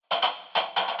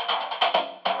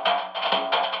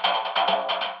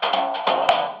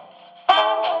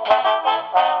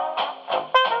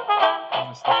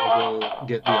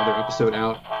get the other episode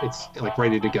out. It's like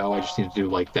ready to go. I just need to do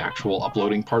like the actual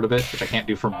uploading part of it, which I can't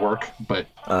do from work. But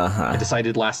I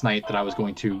decided last night that I was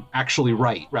going to actually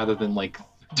write rather than like.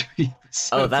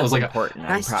 Oh, that's was like important. I'm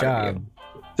Nice proud job.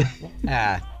 of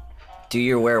Ah, you. Do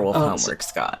your werewolf so- homework,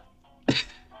 Scott.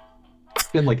 It's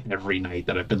been like every night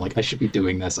that I've been like, I should be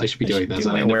doing this. I should be doing this. do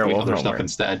And I my end up doing werewolf other stuff homework.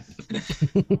 instead.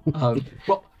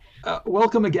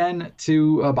 Welcome again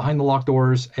to Behind the Locked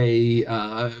Doors,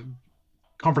 a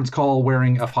conference call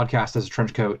wearing a podcast as a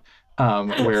trench coat,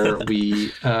 where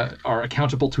we are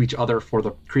accountable to each other for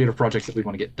the creative projects that we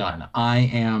want to get done. I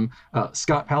am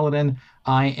Scott Paladin.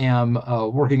 I am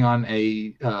working on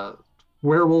a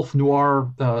werewolf noir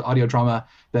audio drama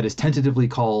that is tentatively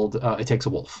called It Takes a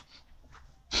Wolf.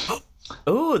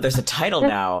 Ooh, there's a title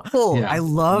now. cool. Yeah. I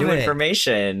love New it.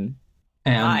 information.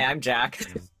 And Hi, I'm Jack.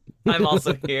 I'm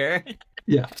also here.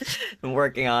 yeah, I'm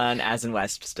working on As in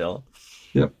West still.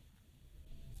 yep.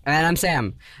 And I'm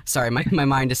Sam. Sorry, my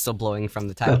mind is still blowing from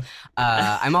the title.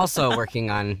 I'm also working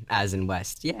on As in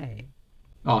West. Yay.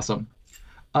 Awesome.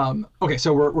 Okay,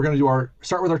 so we're going to do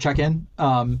start with our check-in.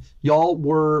 Y'all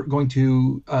were going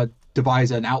to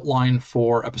devise an outline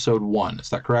for episode 1. Is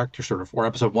that correct? You're sort of for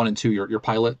episode 1 and 2, your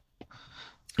pilot.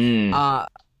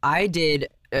 I did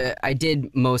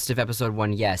most of episode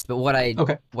 1, yes, but what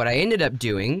I ended up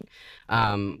doing,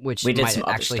 which We did might some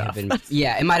other actually have stuff. been,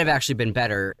 yeah, it might have actually been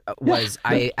better, was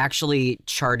I actually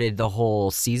charted the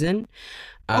whole season.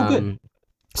 Good.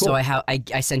 Cool. So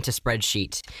I sent a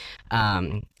spreadsheet,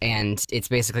 and it's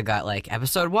basically got like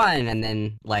episode 1, and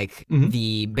then like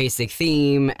the basic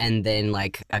theme, and then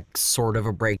like a sort of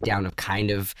a breakdown of kind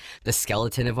of the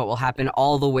skeleton of what will happen,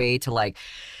 all the way to like,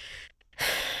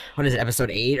 what is it,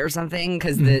 episode 8 or something?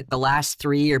 Because the last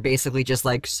 3 are basically just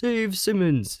like save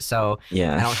Simmons. So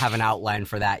Yeah. I don't have an outline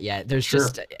for that yet. There's Sure.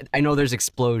 just, I know there's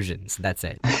explosions. That's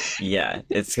it. Yeah,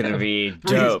 it's gonna be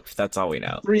dope. That's all we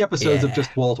know. 3 episodes of Yeah.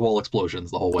 just wall-to-wall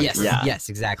explosions the whole way Yes, through. Yeah. yes,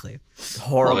 exactly.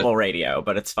 Horrible radio,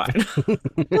 but it's fine.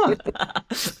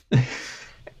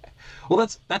 Well,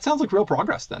 that sounds like real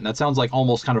progress then. That sounds like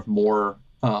almost kind of more,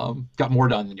 got more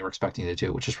done than you were expecting it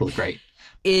to, which is really great.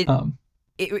 It Um,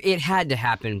 it had to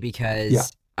happen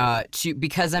because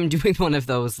because I'm doing one of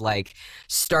those like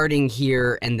starting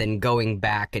here and then going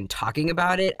back and talking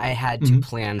about it. I had to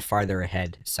plan farther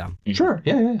ahead. So Sure.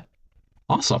 Yeah.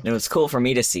 Awesome. It was cool for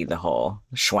me to see the whole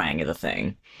schwang of the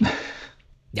thing.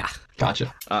 yeah,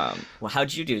 Gotcha. Well,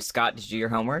 how'd you do, Scott? Did you do your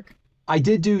homework? I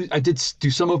did do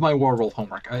some of my werewolf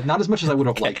homework. Not as much as I would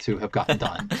have liked to have gotten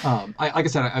done. Like I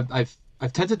said,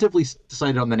 I've tentatively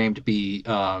decided on the name to be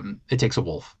It Takes a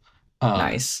Wolf.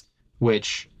 Nice.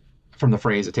 Which, from the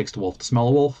phrase "it takes a wolf to smell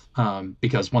a wolf,"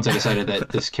 because once I decided that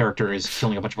this character is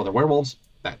killing a bunch of other werewolves,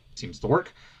 that seems to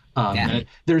work. And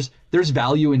there's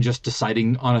value in just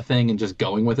deciding on a thing and just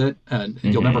going with it, and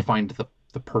you'll never find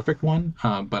the perfect one.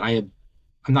 But I'm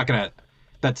not gonna.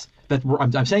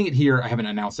 I'm saying it here. I haven't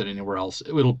announced it anywhere else.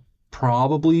 It'll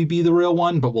probably be the real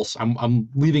one, but I'm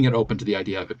leaving it open to the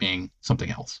idea of it being something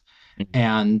else.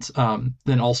 And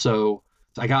then also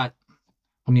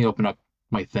let me open up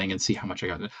my thing and see how much I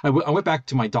got. I went back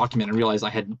to my document and realized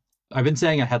I've been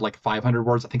saying I had like 500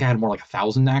 words. I think I had more like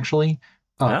 1,000 actually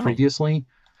previously.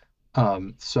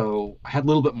 So I had a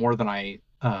little bit more than I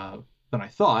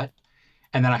thought.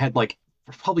 And then I had like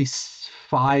probably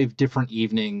 5 different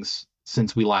evenings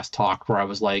since we last talked where I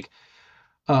was like,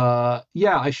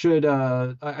 yeah, I should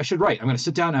write. I'm going to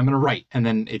sit down and I'm going to write. And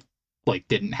then it like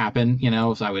didn't happen,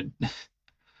 so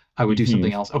I would do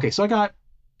something else. Okay. So I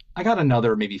got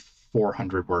another maybe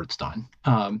 400 words done.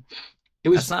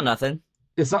 That's not nothing.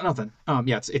 It's not nothing.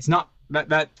 Yeah, it's not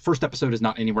that first episode is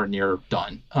not anywhere near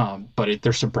done. But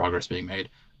there's some progress being made.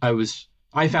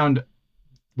 I found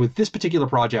with this particular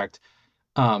project,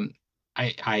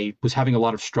 I was having a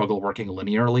lot of struggle working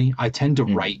linearly. I tend to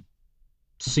write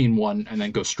scene 1 and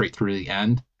then go straight through to the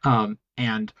end.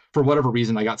 And for whatever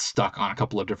reason, I got stuck on a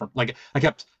couple of different, like I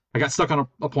got stuck on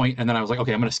a point, and then I was like,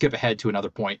 okay, I'm going to skip ahead to another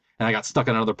point, and I got stuck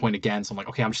on another point again. So I'm like,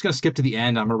 okay, I'm just going to skip to the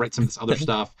end. I'm going to write some of this other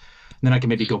stuff, and then I can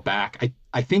maybe go back.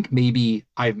 I think maybe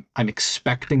I'm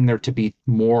expecting there to be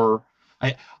more.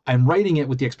 I'm writing it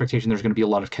with the expectation there's going to be a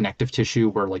lot of connective tissue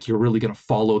where like you're really going to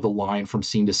follow the line from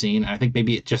scene to scene. And I think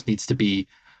maybe it just needs to be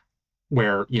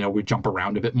where we jump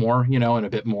around a bit more, and a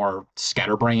bit more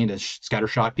scatterbrained and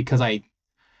scattershot, because I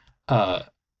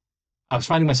was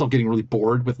finding myself getting really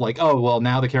bored with like, oh, well,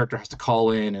 now the character has to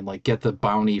call in and like get the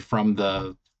bounty from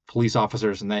the police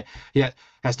officers, and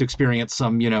has to experience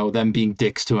some, them being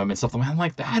dicks to him and stuff. I'm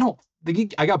like,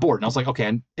 I got bored, and I was like, okay,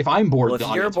 and if I'm bored, Well,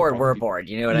 if you're bored, we're bored.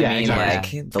 You know what I mean?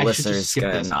 Exactly. Like the I should just listener's skip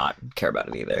gonna this. not care about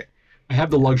it either. I have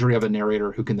the luxury of a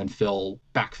narrator who can then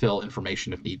backfill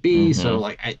information if need be. So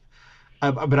like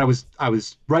but I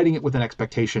was writing it with an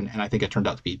expectation, and I think it turned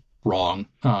out to be wrong.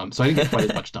 So I didn't get quite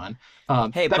as much done.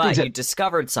 Hey, but you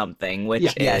discovered something,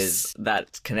 which is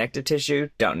that connective tissue.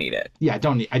 Don't need it. Yeah, I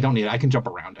don't need it. I can jump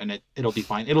around, and it'll be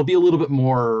fine. It'll be a little bit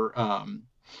more,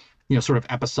 sort of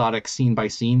episodic scene by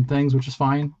scene things, which is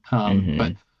fine.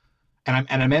 But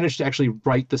I managed to actually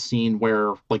write the scene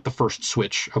where like the first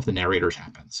switch of the narrators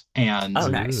happens, and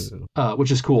nice, which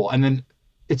is cool. And then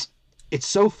it's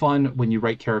so fun when you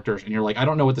write characters and you're like, I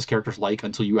don't know what this character's like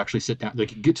until you actually sit down.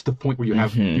 Like you get to the point where you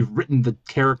have you've written the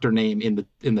character name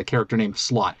in the character name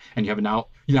slot, and you now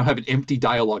have an empty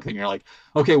dialogue thing. You're like,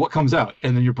 okay, what comes out?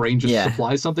 And then your brain just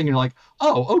supplies something. And you're like,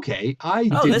 oh, okay,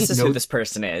 this is who this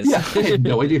person is. Yeah, I had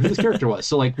no idea who this character was.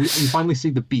 So like we finally see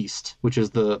the Beast, which is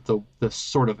the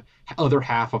sort of other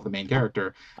half of the main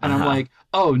character, and I'm like,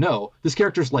 oh no, this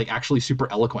character's like actually super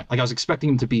eloquent. Like I was expecting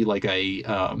him to be like a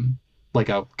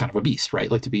kind of a beast,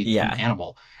 right? Like to be an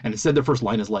animal. And instead their first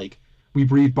line is like, we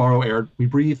breathe borrowed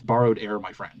air,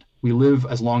 my friend. We live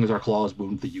as long as our claws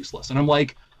wound the useless. And I'm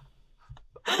like,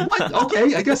 what?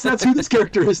 Okay, I guess that's who this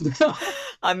character is now.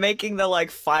 I'm making the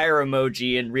like fire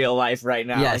emoji in real life right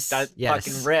now. Yes, like, that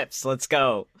fucking rips. Let's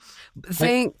go.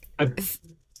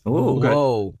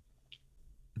 Whoa.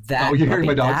 You're hearing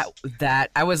my dogs? That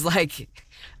I was like,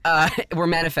 we're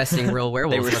manifesting real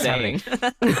werewolves. They were saying.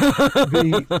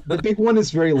 the big one is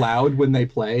very loud when they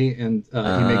play, and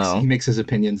he makes his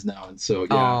opinions known. So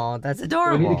oh, that's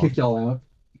adorable. I need to kick y'all out.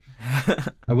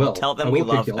 I will. Tell them we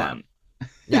love them.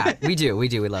 Yeah, we do. We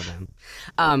love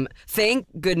them. Thank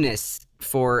goodness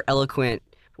for eloquent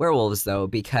werewolves though,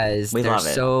 because they're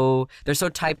so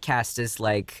typecast as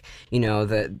like,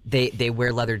 they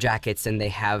wear leather jackets and they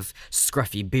have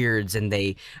scruffy beards and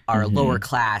they are lower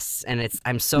class, and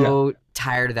I'm so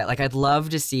tired of that. Like I'd love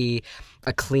to see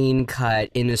a clean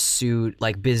cut in a suit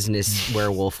like business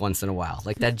werewolf once in a while.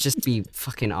 Like that'd just be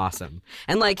fucking awesome.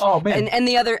 And like and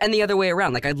the other way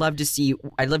around. Like I'd love to see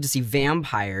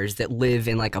vampires that live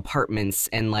in like apartments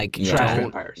and like trash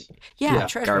vampires. Yeah,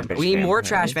 trash vampires. We need more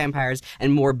trash vampires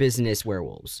and more business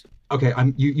werewolves. Okay,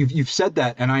 you've said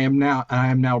that, and I am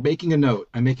now making a note.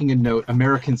 I'm making a note.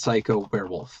 American Psycho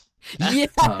werewolf. Yeah,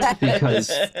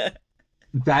 because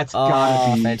that's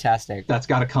gotta be fantastic. That's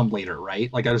gotta come later, right?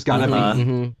 Like there's gotta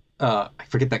be. I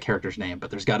forget that character's name, but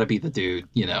there's gotta be the dude.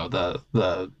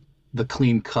 The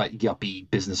clean cut yuppie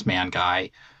businessman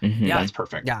guy. That's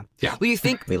perfect. Yeah. Well, you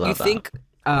think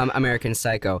American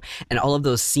Psycho and all of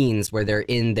those scenes where they're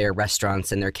in their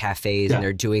restaurants and their cafes and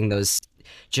they're doing those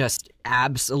just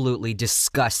absolutely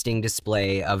disgusting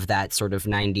display of that sort of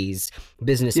 90s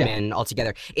businessman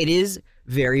altogether. It is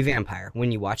very vampire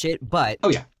when you watch it, but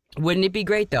wouldn't it be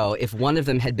great though if one of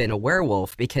them had been a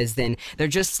werewolf, because then they're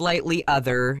just slightly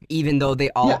other, even though they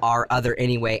all are other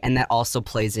anyway, and that also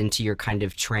plays into your kind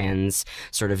of trans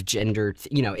sort of gender,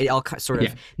 it all sort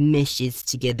of meshes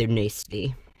together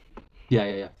nicely.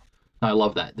 Yeah. I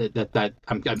love that. That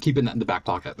I'm keeping that in the back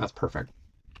pocket. That's perfect.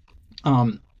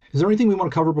 Is there anything we want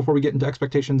to cover before we get into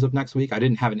expectations of next week? I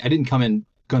didn't come in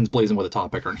guns blazing with a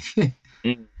topic or anything.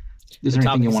 Is there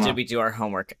anything you want to? Did we do our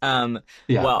homework? Well,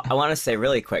 I want to say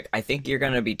really quick. I think you're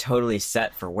gonna be totally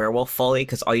set for Werewolf Foley,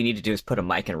 because all you need to do is put a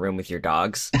mic in a room with your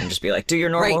dogs and just be like, "Do your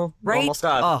normal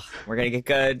stuff." Oh. We're gonna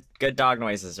get good dog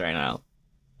noises right now.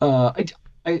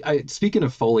 I speaking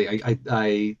of Foley,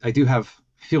 I do have.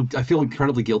 I feel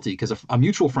incredibly guilty because a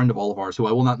mutual friend of all of ours, who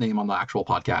I will not name on the actual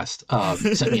podcast,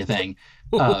 sent me a thing.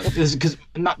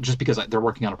 Not just because they're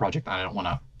working on a project, and I don't want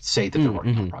to say that they're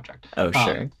working on a project. Oh,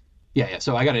 sure. Yeah.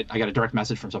 So I got a direct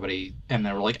message from somebody, and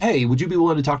they were like, "Hey, would you be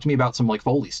willing to talk to me about some like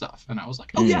Foley stuff?" And I was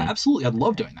like, "Oh yeah, absolutely. I'd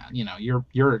love doing that.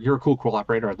 You're a cool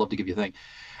collaborator. I'd love to give you a thing."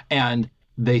 And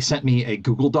they sent me a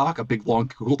Google Doc, a big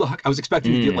long Google Doc. I was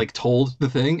expecting to get like told the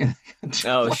thing.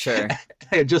 Sure.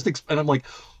 I had and I'm like,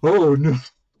 oh no.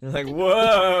 You're like,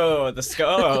 whoa, the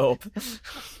scope.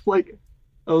 Like,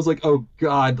 I was like, oh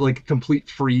god, like complete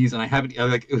freeze, and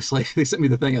it was like they sent me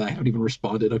the thing and I haven't even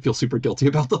responded. I feel super guilty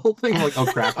about the whole thing. I'm like, oh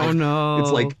crap. Oh no.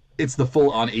 It's like it's the full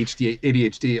on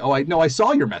ADHD. Oh, I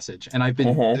saw your message and I've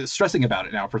been stressing about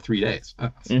it now for 3 days.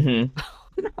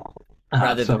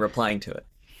 Rather than replying to it.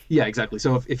 Yeah, exactly.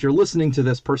 So if you're listening to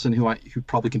this person who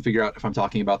probably can figure out if I'm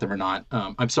talking about them or not,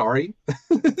 I'm sorry.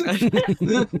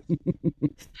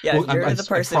 Yeah, well, you're the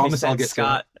person who sent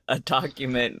Scott a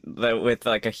document with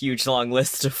like a huge long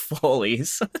list of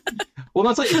Foleys. Well,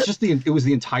 that's like it was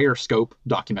the entire scope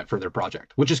document for their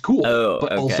project, which is cool. Oh,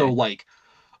 but okay. Also like,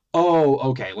 oh,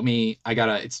 okay,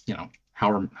 it's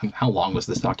how long was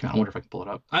this document? I wonder if I can pull it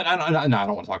up. I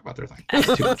don't want to talk about their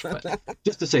thing too much, but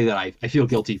just to say that I feel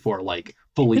guilty for like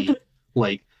fully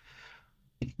like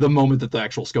the moment that the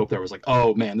actual scope there was like,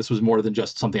 oh man, this was more than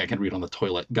just something I can read on the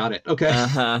toilet. Got it. Okay.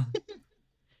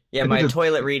 Yeah, my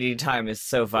toilet reading time is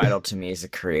so vital to me as a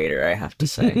creator, I have to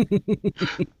say.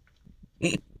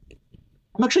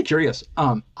 I'm actually curious.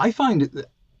 I find that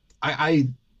I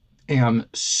am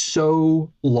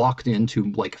so locked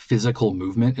into like physical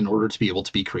movement in order to be able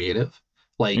to be creative.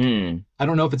 Like, I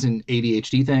don't know if it's an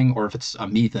ADHD thing or if it's a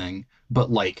me thing,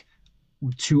 but like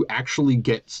to actually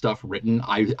get stuff written,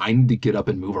 I need to get up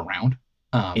and move around.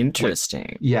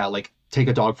 Interesting. Like, like take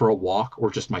a dog for a walk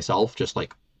or just myself, just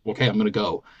like, okay, I'm going to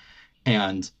go.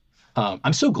 And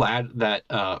I'm so glad that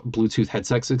Bluetooth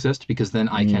headsets exist because then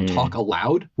I can talk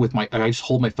aloud with I just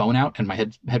hold my phone out and my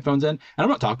headphones in, and I'm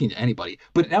not talking to anybody.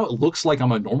 But now it looks like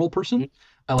I'm a normal person.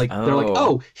 They're like,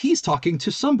 oh, he's talking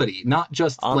to somebody, not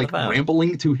just on like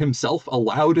rambling to himself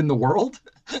aloud in the world.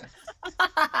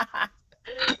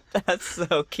 That's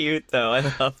so cute, though. I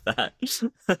love that.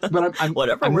 But I'm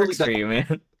whatever I'm works really, for you,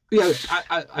 man. Yeah,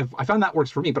 I found that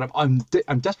works for me, but I'm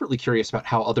desperately curious about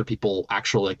how other people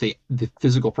actually like the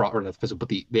physical or not the physical, but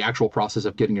the actual process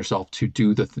of getting yourself to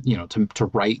do to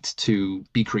write, to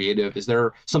be creative. Is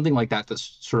there something like that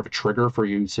that's sort of a trigger for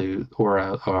you or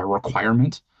a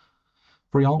requirement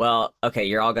for y'all? Well, okay,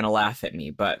 you're all gonna laugh at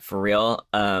me, but for real,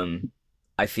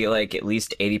 I feel like at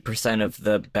least 80% of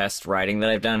the best writing that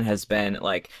I've done has been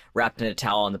like wrapped in a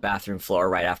towel on the bathroom floor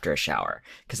right after a shower.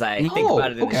 Because I think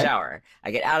about it in the shower. I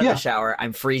get out of the shower,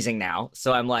 I'm freezing now.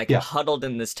 So I'm like huddled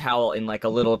in this towel in like a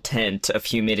little tent of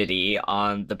humidity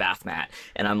on the bath mat.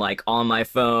 And I'm like on my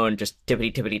phone, just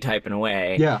tippity typing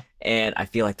away. Yeah. And I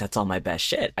feel like that's all my best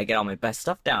shit. I get all my best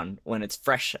stuff down when it's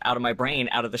fresh out of my brain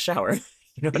out of the shower. You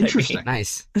know what Interesting. I mean?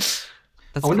 Nice.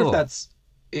 I wonder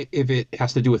if it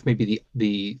has to do with maybe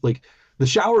the like the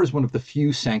shower is one of the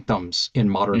few sanctums in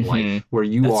modern life where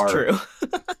you are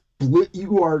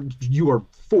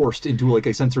forced into like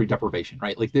a sensory deprivation,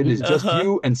 right? Like it is just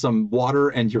you and some water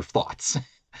and your thoughts.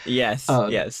 Yes.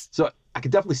 Yes. So I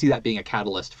could definitely see that being a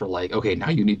catalyst for like, okay, now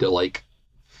you need to like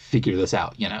figure this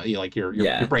out.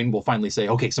 Your brain will finally say,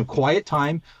 okay, some quiet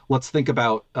time. Let's think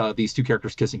about these two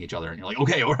characters kissing each other. And you're like,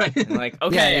 okay, all right. I'm like,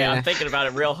 okay, I'm thinking about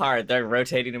it real hard. They're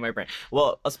rotating in my brain.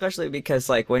 Well, especially because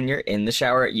like when you're in the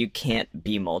shower, you can't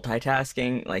be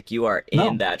multitasking. Like you are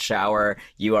in that shower,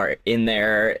 you are in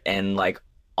there, and like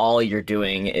all you're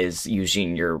doing is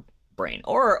using your brain,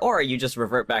 or you just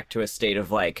revert back to a state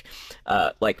of like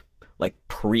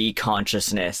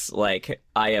pre-consciousness, like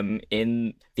I am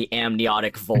in the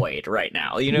amniotic void right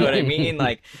now. You know what I mean?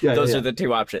 Like those are the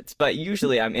two options. But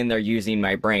usually I'm in there using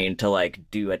my brain to like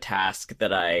do a task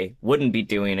that I wouldn't be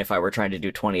doing if I were trying to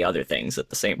do 20 other things at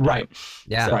the same time. Right.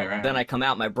 Yeah. So then I come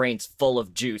out, my brain's full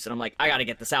of juice, and I'm like, I gotta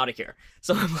get this out of here.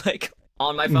 So I'm like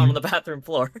on my phone on the bathroom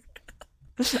floor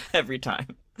every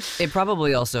time. It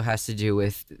probably also has to do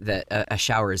with that a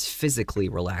shower is physically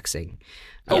relaxing.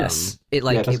 Yes. It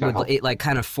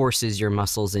kind of forces your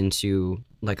muscles into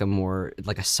like a more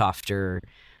like a softer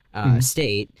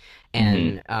state,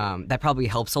 and that probably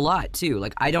helps a lot too.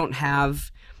 Like I don't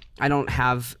have like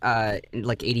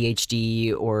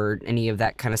ADHD or any of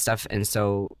that kind of stuff, and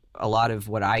so a lot of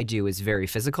what I do is very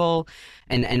physical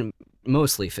and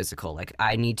mostly physical. Like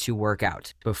I need to work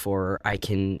out before I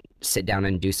can sit down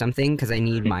and do something because I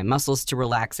need my muscles to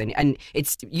relax, and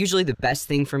it's usually the best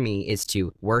thing for me is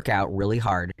to work out really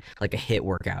hard, like a HIIT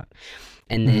workout,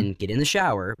 and then get in the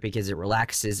shower because it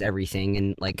relaxes everything,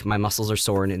 and like my muscles are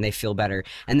sore and they feel better.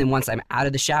 And then once I'm out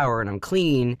of the shower and I'm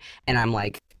clean and I'm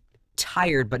like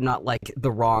tired but not like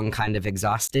the wrong kind of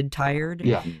exhausted tired,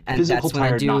 and physical that's when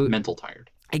tired, I do not mental tired.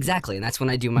 Exactly, and that's when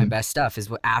I do my best stuff, is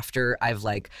after I've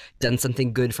like done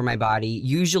something good for my body,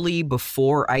 usually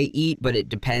before I eat, but it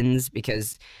depends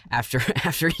because after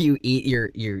you eat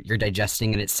you're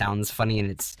digesting and it sounds funny and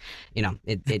it's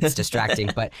it's distracting.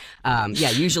 But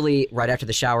usually right after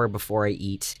the shower before I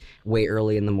eat, way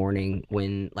early in the morning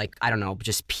when like I don't know,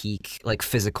 just peak like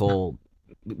physical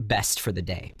best for the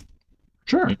day.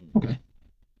 Sure. Okay.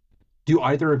 Do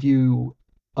either of you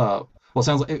well, it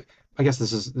sounds like I guess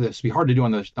this would be hard to do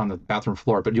on the bathroom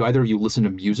floor, but do either of you listen to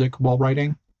music while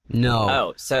writing? No.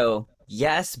 Oh, so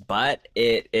yes, but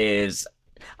it is.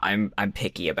 I'm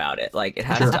picky about it. Like it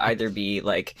has to either be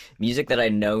like music that I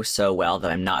know so well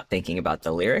that I'm not thinking about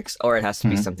the lyrics, or it has to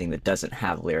be something that doesn't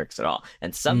have lyrics at all.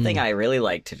 And something I really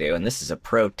like to do, and this is a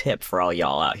pro tip for all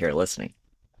y'all out here listening.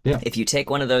 Yeah. If you take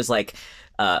one of those like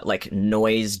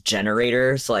noise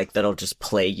generators, like that'll just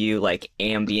play you like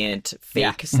ambient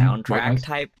fake soundtrack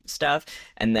type stuff,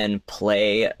 and then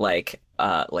play like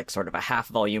like sort of a half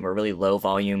volume or really low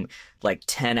volume, like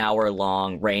 10-hour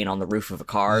long Rain on the Roof of a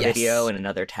Car video in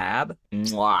another tab.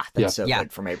 Mwah, that's so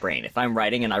good for my brain. If I'm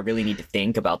writing and I really need to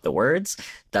think about the words,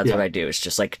 that's what I do. It's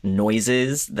just like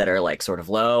noises that are like sort of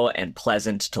low and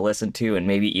pleasant to listen to, and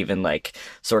maybe even like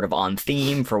sort of on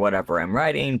theme for whatever I'm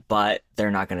writing, but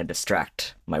they're not going to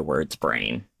distract my words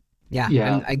brain. Yeah,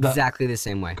 I'm exactly the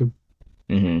same way.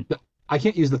 Mm-hmm. I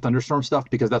can't use the thunderstorm stuff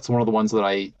because that's one of the ones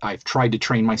that I've tried to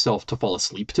train myself to fall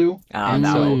asleep to. And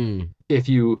so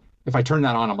if I turn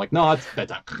that on, I'm like, no, it's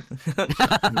bedtime.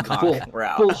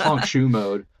 full honk shoe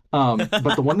mode.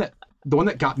 But the one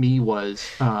that got me was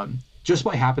just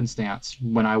by happenstance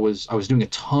when I was doing a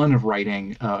ton of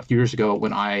writing a few years ago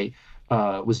when I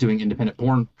was doing independent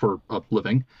porn for a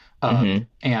living.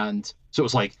 And so it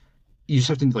was like, you just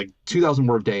have to like 2,000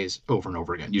 word days over and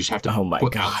over again. You just have to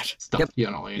put out stuff. You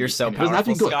know, you're so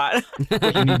powerful, Scott.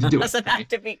 But you need to do it. Doesn't have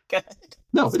to be good.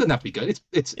 No, it doesn't have to be good.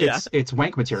 It's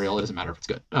wank material. It doesn't matter if it's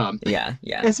good.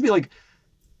 It has to be like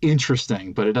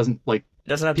interesting, but it doesn't like. It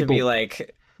doesn't have to be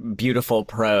like beautiful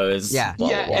prose. And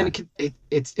it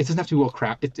doesn't have to be well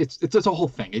crafted. It's a whole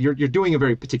thing. You're doing a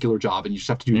very particular job, and you just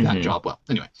have to do that job well.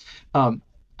 Anyway,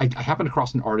 I happened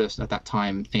across an artist at that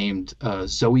time named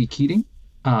Zoe Keating.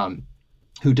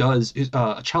 Who does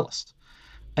a cellist,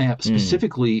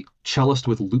 specifically cellist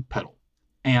with loop pedal.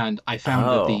 And I found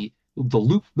that the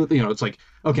loop, it's like,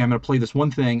 okay, I'm going to play this one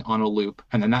thing on a loop,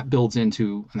 and then that builds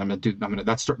into, and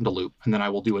that's starting to loop, and then I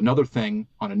will do another thing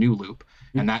on a new loop,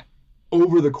 and that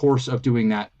over the course of doing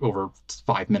that over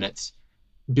 5 minutes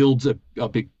builds a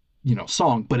big,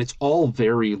 song, but it's all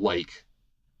very like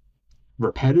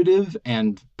repetitive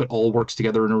but all works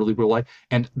together in a really real way.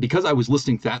 And because I was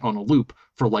listening to that on a loop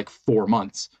for like 4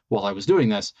 months while I was doing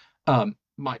this,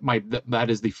 that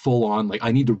is the full on, like,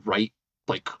 I need to write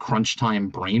like crunch time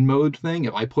brain mode thing.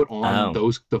 If I put on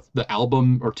the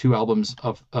album or 2 albums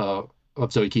of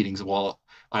Zoe Keating's while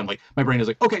I'm like, my brain is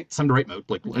like, okay, it's time to write mode.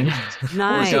 Like, nice.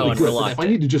 If I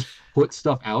need to just put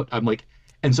stuff out, I'm like,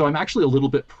 and so I'm actually a little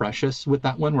bit precious with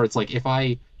that one, where it's like, if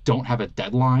I don't have a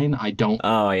deadline, I don't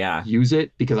use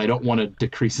it because I don't want to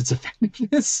decrease its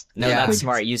effectiveness. No, that's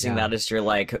smart. Using that as your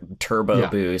like turbo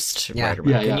boost.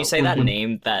 Can you say that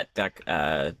name that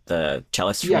the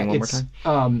cellist for me one more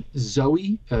time?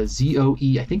 Zoe,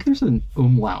 Zoe. I think there's an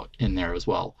umlaut in there as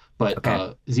well,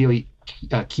 but Zoe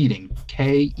Keating,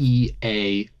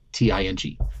 Keating.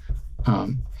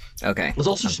 It's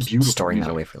also just beautiful. Storing music.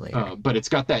 That away for later. But it's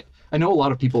got that. I know a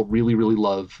lot of people really, really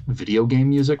love video game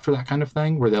music for that kind of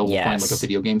thing, where they'll find like a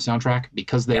video game soundtrack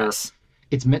because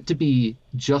it's meant to be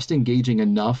just engaging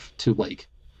enough to like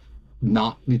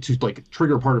not to like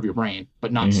trigger part of your brain,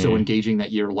 but not so engaging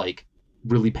that you're like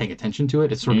really paying attention to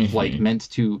it. It's sort of like meant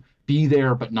to be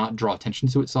there, but not draw attention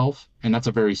to itself. And that's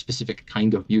a very specific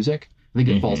kind of music. I think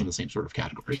it falls in the same sort of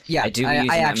category. Yeah, I do use a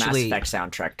Mass Effect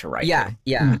soundtrack to write.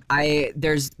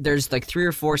 There's like 3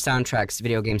 or 4 soundtracks,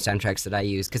 video game soundtracks that I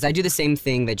use because I do the same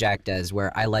thing that Jack does,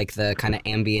 where I like the kind of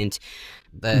ambient,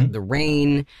 the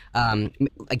rain,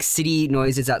 like city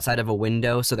noises outside of a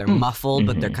window, so they're muffled,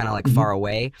 but they're kind of like far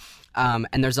away.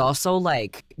 And there's also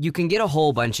like, you can get a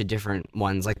whole bunch of different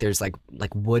ones. Like there's like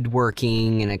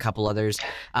woodworking and a couple others.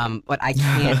 But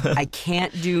I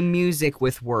can't do music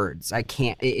with words. I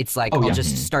can't. It's like I'll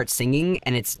just start singing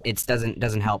and it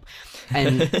doesn't help.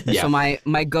 And so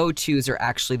my go-tos are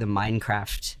actually the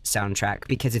Minecraft soundtrack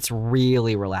because it's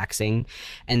really relaxing.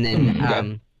 And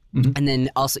then and then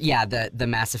also the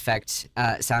Mass Effect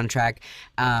soundtrack.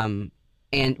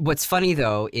 And what's funny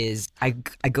though is I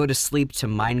go to sleep to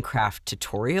Minecraft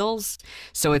tutorials,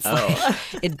 so it's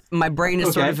like my brain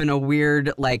is sort of in a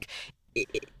weird like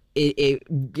it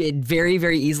very,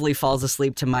 very easily falls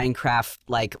asleep to Minecraft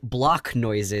like block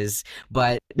noises,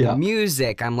 but the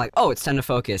music I'm like, oh, it's time to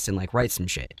focus and like write some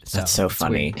shit. So that's so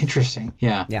funny. Weird. Interesting.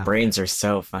 Yeah. Brains are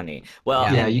so funny. Well,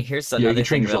 here's another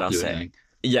thing that I'll say.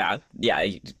 Yeah,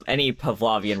 any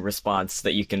Pavlovian response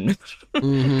that you can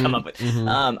come up with.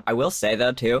 I will say,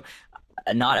 though, too,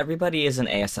 not everybody is an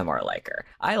ASMR liker.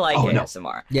 I like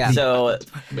ASMR. Yeah. So,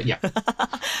 but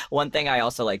one thing I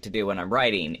also like to do when I'm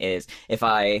writing is if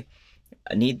I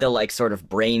need the, like, sort of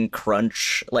brain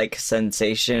crunch, like,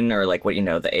 sensation or, like, what,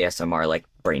 the ASMR, like,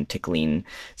 brain tickling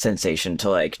sensation to,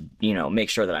 like,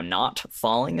 make sure that I'm not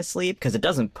falling asleep because it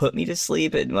doesn't put me to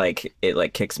sleep.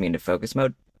 It kicks me into focus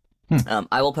mode.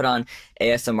 I will put on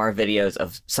ASMR videos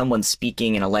of someone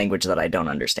speaking in a language that I don't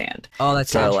understand. Oh,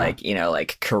 that's so like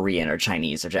like Korean or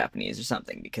Chinese or Japanese or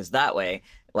something, because that way,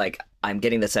 like, I'm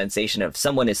getting the sensation of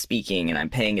someone is speaking and I'm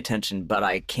paying attention, but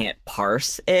I can't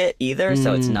parse it either,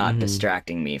 so it's not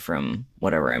distracting me from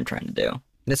whatever I'm trying to do.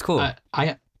 That's cool.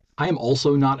 I I am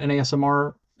also not an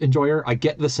ASMR enjoyer. I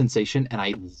get the sensation and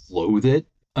I loathe it.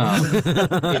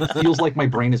 It feels like my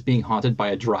brain is being haunted by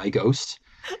a dry ghost.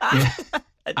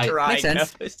 A dry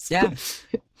ghost. Yeah,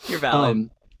 you're valid.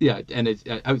 Yeah, and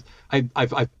I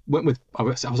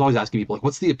was always asking people like,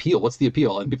 what's the appeal? What's the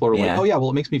appeal? And people are like, oh yeah, well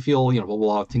it makes me feel,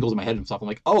 we'll have tingles in my head and stuff. I'm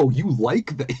like, oh, you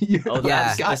like that? Oh,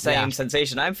 that's the same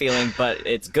sensation I'm feeling, but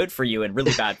it's good for you and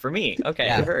really bad for me. Okay,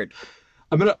 I heard.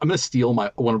 I'm gonna steal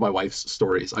one of my wife's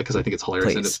stories because I think it's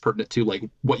hilarious and it's pertinent to like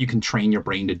what you can train your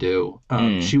brain to do.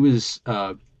 She was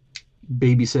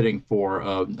babysitting for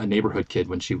a neighborhood kid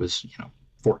when she was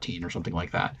 14 or something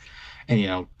like that,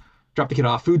 and drop the kid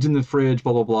off, food's in the fridge,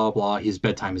 blah, blah, blah, blah. His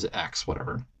bedtime is at X,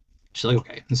 whatever. She's like,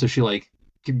 okay. And so she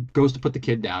goes to put the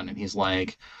kid down and he's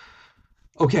like,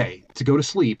 okay, to go to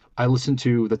sleep, I listen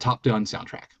to the Top Gun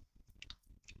soundtrack.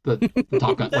 The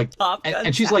Top Gun. Like,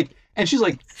 and she's like,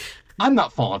 I'm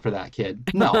not falling for that, kid.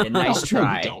 No, nice try.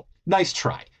 No, you don't. Nice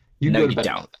try. You go to bed.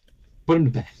 Put him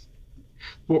to bed.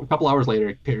 A couple hours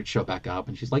later, parents show back up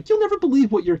and she's like, you'll never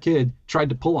believe what your kid tried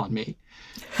to pull on me.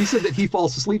 He said that he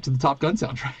falls asleep to the Top Gun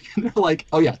soundtrack. And they're like,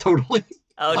 oh yeah, totally.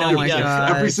 Oh no, he does.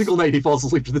 Every single night he falls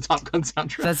asleep to the Top Gun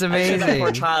soundtrack. That's amazing. That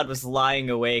poor child was lying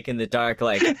awake in the dark,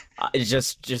 like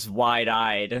just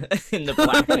wide-eyed in the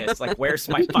blackness. Like, where's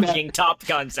my fucking Top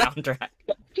Gun soundtrack?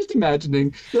 Just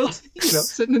imagining,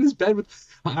 sitting in his bed with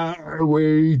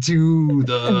Highway to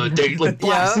the Date, like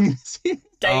blasting.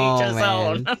 Danger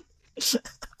Zone.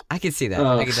 I can see that.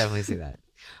 I can definitely see that.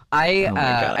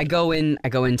 I go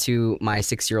into my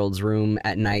 6-year-old's room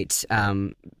at night.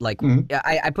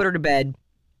 I put her to bed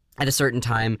at a certain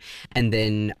time, and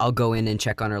then I'll go in and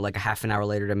check on her like a half an hour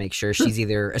later to make sure she's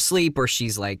either asleep or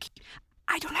she's like,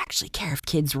 I don't actually care if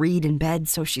kids read in bed,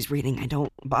 so she's reading. I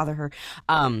don't bother her.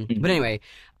 But anyway,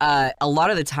 a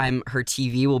lot of the time her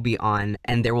TV will be on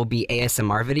and there will be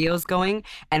ASMR videos going,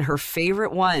 and her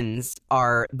favorite ones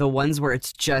are the ones where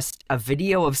it's just a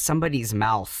video of somebody's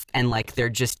mouth and like they're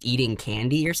just eating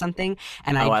candy or something.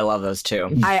 And I love those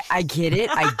too. I get it.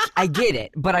 I get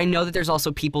it. But I know that there's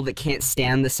also people that can't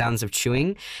stand the sounds of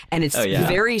chewing, and it's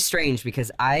very strange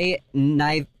because I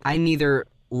neither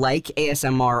like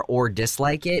ASMR or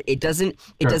dislike it. It doesn't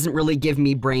really give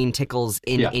me brain tickles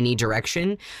in any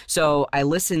direction. So I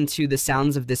listen to the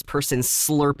sounds of this person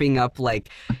slurping up like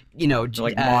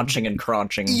munching and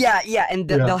crunching. Yeah, and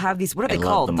they'll have these, what are they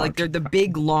called? Like they're the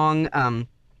big long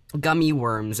gummy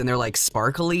worms, and they're like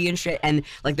sparkly and shit, and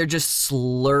like they're just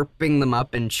slurping them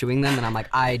up and chewing them, and I'm like,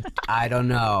 I don't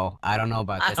know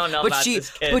about this. I don't know about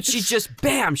this kid. But she just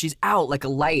she's out like a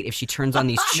light if she turns on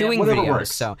these chewing videos.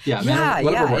 Works. So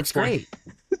it's great.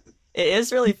 It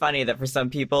is really funny that for some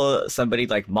people, somebody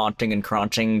like munching and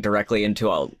crunching directly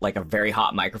into a very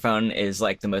hot microphone is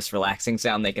like the most relaxing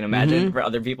sound they can imagine. Mm-hmm. For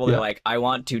other people, they're like, I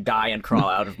want to die and crawl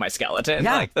out of my skeleton.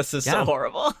 Yeah. Like, this is so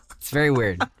horrible. It's very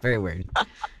weird. Very weird.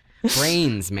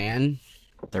 Brains, man.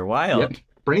 They're wild. Yep.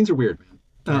 Brains are weird,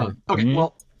 man. Okay,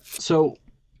 well, so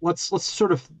let's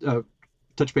sort of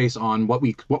touch base on what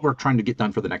we're trying to get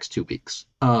done for the next 2 weeks.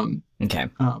 Okay.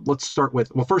 Let's start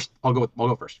with. Well, first I'll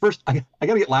go first. First, I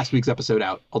gotta get last week's episode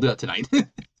out. I'll do that tonight.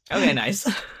 Okay, nice.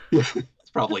 Yeah, it's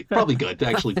probably good to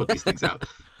actually put these things out.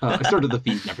 I started the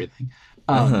feed and everything.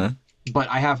 But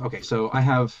I have. Okay, so I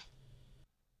have.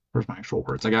 Where's my actual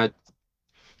words? I got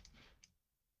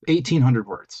 1,800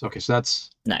 words. Okay, so that's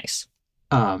nice.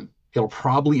 It'll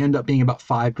probably end up being about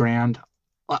 $5,000.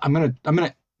 I'm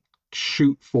gonna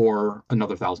shoot for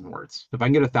another 1,000 words. If I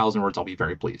can get 1,000 words, I'll be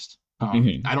very pleased. I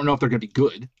don't know if they're gonna be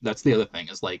good. That's the other thing.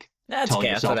 Is like telling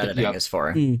yourself that's what editing is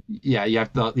for. Yeah, you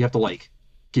have to like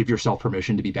give yourself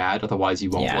permission to be bad. Otherwise, you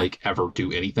won't like ever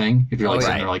do anything. If you're like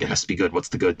sitting there like it has to be good. What's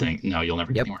the good thing? No, you'll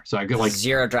never get anywhere. So I get like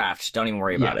zero draft. Don't even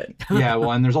worry about it. Yeah,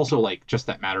 well, and there's also like just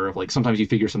that matter of like sometimes you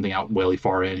figure something out really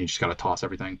far in and you just gotta toss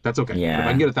everything. That's okay. Yeah. If I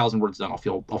can get 1,000 words done, I'll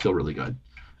feel really good.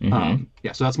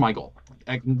 So that's my goal.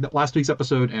 Last week's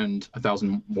episode and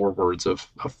 1,000 more words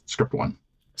of script one.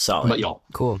 Solid. But y'all.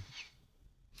 Cool.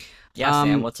 Yeah,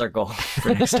 Sam, what's our goal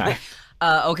for next time?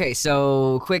 Okay,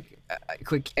 so quick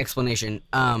explanation.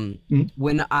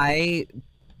 When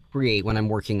I'm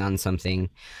working on something,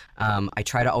 I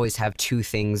try to always have 2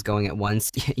 things going at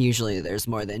once. Usually there's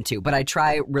more than 2, but I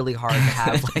try really hard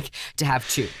to have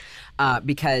 2.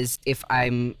 Because if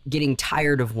I'm getting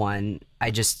tired of one,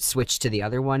 I just switch to the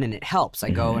other one and it helps. I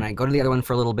go to the other one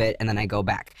for a little bit and then I go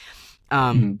back.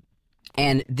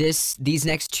 And these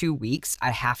next 2 weeks,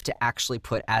 I have to actually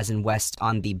put As in West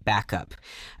on the backup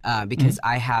because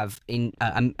I have an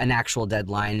actual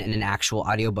deadline and an actual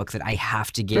audiobook that I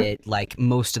have to get like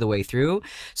most of the way through.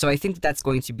 So I think that's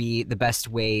going to be the best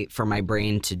way for my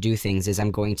brain to do things is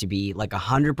I'm going to be like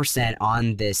 100%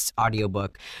 on this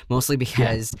audiobook, mostly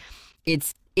because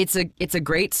it's a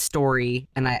great story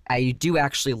and I do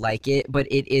actually like it, but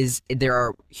there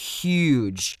are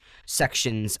huge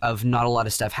sections of not a lot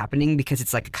of stuff happening because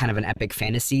it's like kind of an epic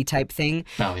fantasy type thing.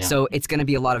 Oh, yeah. So it's going to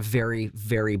be a lot of very,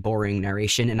 very boring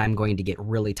narration and I'm going to get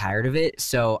really tired of it.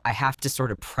 So I have to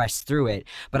sort of press through it,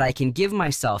 but I can give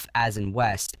myself As in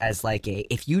West as like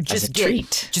if you just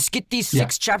get these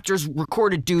 6 chapters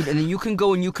recorded, dude, and then you can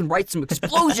go and you can write some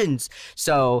explosions.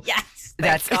 So yes,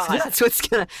 that's what's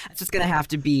gonna have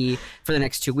to be for the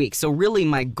next 2 weeks. So really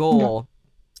my goal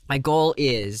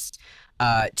is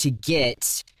to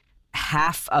get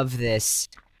half of this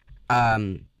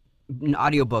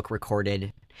audiobook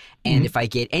recorded, and if I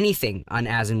get anything on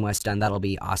As in West done, that'll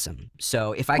be awesome.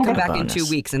 So if I come back in 2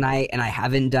 weeks and I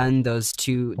haven't done those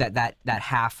two that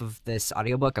half of this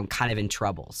audiobook, I'm kind of in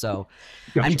trouble. So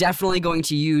I'm definitely going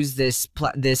to use this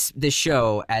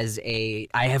show as I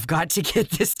have got to get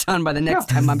this done by the next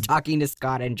time I'm talking to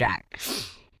Scott and Jack.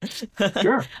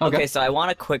 Sure. Okay, so I want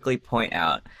to quickly point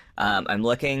out, I'm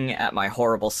looking at my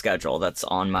horrible schedule that's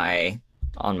on my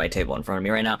table in front of me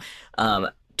right now.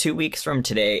 2 weeks from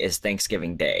today is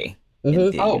Thanksgiving Day in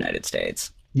the United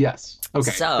States. Yes.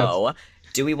 Okay. So,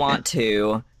 do we want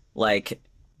to like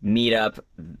meet up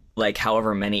like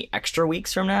however many extra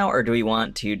weeks from now, or do we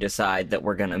want to decide that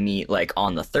we're gonna meet like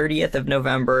on the 30th of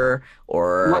November,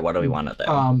 or what do we want to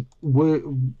do?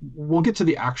 We'll get to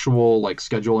the actual like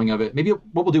scheduling of it. Maybe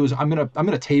what we'll do is I'm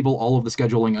gonna table all of the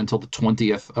scheduling until the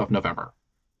 20th of November.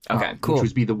 Okay, cool. Which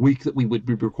would be the week that we would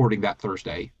be recording that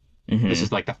Thursday. Mm-hmm. This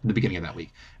is like the beginning of that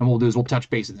week, and what we'll do is we'll touch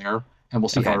base in there, and we'll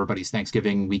see how everybody's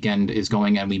Thanksgiving weekend is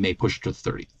going, and we may push it to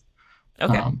the 30th.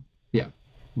 Okay.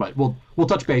 But we'll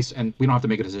touch base, and we don't have to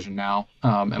make a decision now,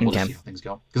 and we'll just see how things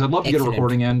go. Because I'd love to get a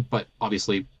recording in, but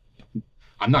obviously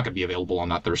I'm not going to be available on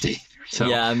that Thursday either. So.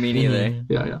 Yeah, me neither.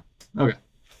 Yeah. Okay.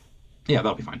 Yeah,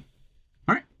 that'll be fine.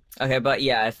 All right. Okay, but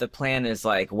yeah, if the plan is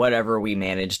like whatever we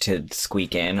manage to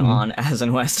squeak in on As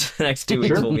in West the next 2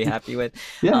 weeks, we'll be happy with.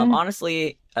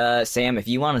 Honestly, Sam, if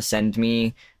you want to send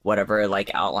me whatever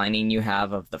like outlining you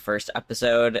have of the first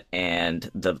episode and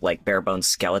the like bare bones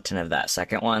skeleton of that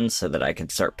second one so that I can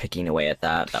start picking away at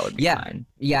that would be fine.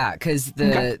 Yeah, because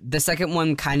the second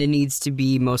one kind of needs to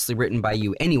be mostly written by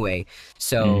you anyway.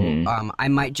 So I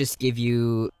might just give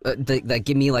you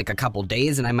give me like a couple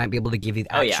days and I might be able to give you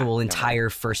the actual entire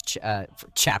first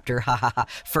chapter,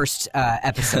 first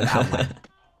episode outline.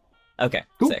 Okay,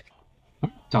 cool. Sick.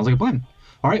 Sounds like a plan.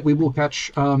 All right, we will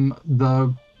catch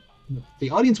the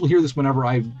audience will hear this whenever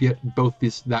I get both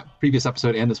that previous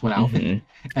episode and this one out, and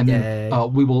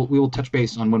then we will touch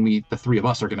base on when the three of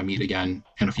us are going to meet again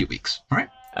in a few weeks. All right.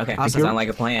 Okay. Awesome. Sounds like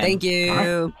a plan. Thank you.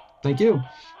 Right. Thank you.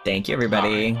 Thank you,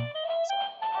 everybody.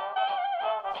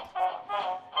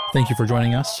 Thank you for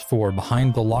joining us for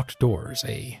Behind the Locked Doors,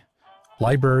 a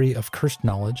Library of Cursed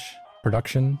Knowledge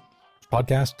production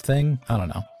podcast thing. I don't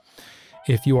know.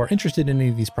 If you are interested in any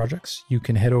of these projects, you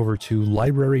can head over to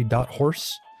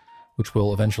library.horse, which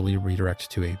will eventually redirect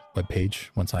to a webpage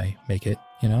once I make it,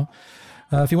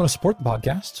 If you want to support the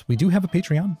podcast, we do have a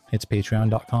Patreon. It's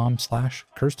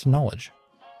patreon.com/cursed knowledge.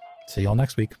 See y'all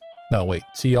next week. No, wait.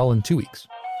 See y'all in 2 weeks.